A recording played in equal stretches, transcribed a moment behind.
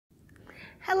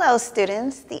Hello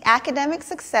students, the Academic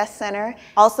Success Center,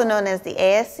 also known as the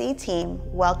ASC team,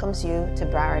 welcomes you to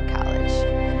Broward College.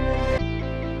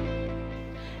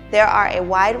 There are a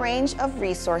wide range of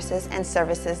resources and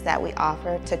services that we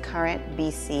offer to current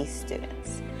BC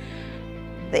students.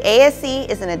 The ASC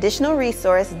is an additional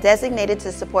resource designated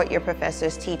to support your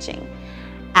professor's teaching.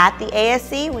 At the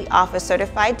ASC, we offer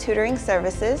certified tutoring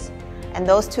services, and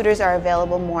those tutors are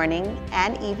available morning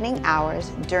and evening hours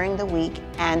during the week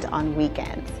and on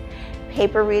weekends.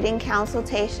 Paper reading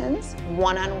consultations,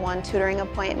 one-on-one tutoring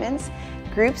appointments,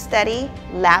 group study,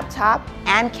 laptop,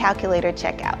 and calculator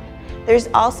checkout. There's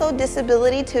also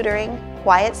disability tutoring,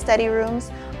 quiet study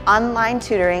rooms, online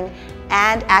tutoring,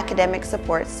 and academic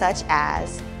support such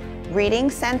as reading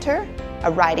center,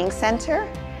 a writing center,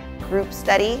 group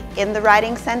study in the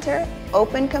writing center,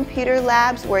 open computer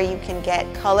labs where you can get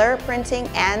color printing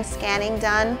and scanning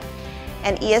done,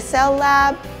 an ESL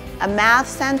lab, a math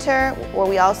center where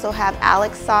we also have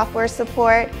ALEX software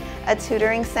support, a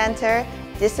tutoring center,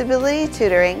 disability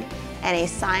tutoring, and a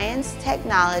science,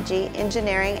 technology,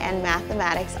 engineering, and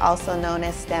mathematics, also known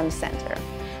as STEM center.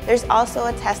 There's also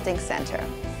a testing center.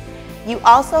 You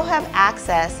also have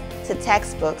access to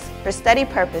textbooks for study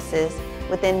purposes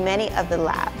within many of the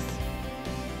labs.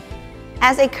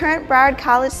 As a current Broward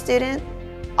College student,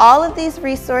 all of these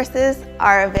resources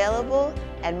are available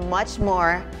and much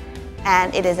more,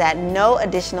 and it is at no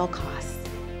additional cost.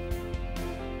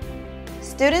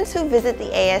 Students who visit the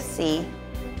ASC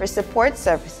for support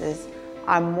services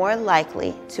are more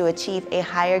likely to achieve a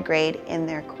higher grade in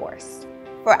their course.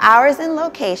 For hours and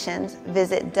locations,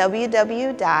 visit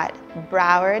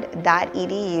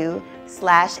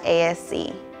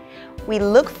www.broward.edu/ASC. We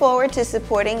look forward to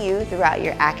supporting you throughout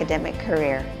your academic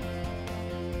career.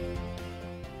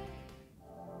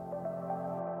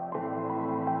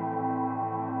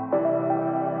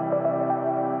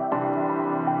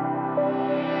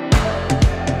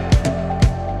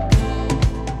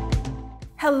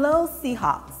 Hello,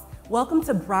 Seahawks. Welcome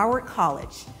to Broward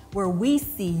College, where we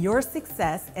see your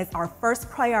success as our first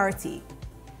priority.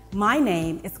 My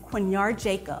name is Quinyar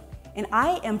Jacob, and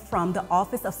I am from the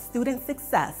Office of Student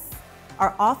Success.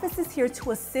 Our office is here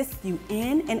to assist you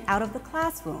in and out of the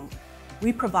classroom.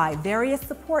 We provide various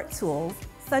support tools,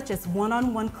 such as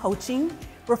one-on-one coaching,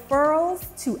 referrals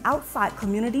to outside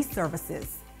community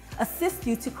services, assist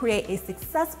you to create a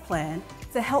success plan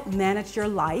to help manage your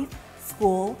life,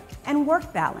 school, and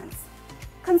work balance.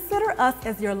 Consider us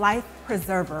as your life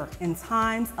preserver in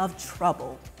times of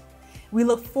trouble. We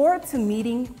look forward to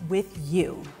meeting with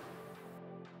you.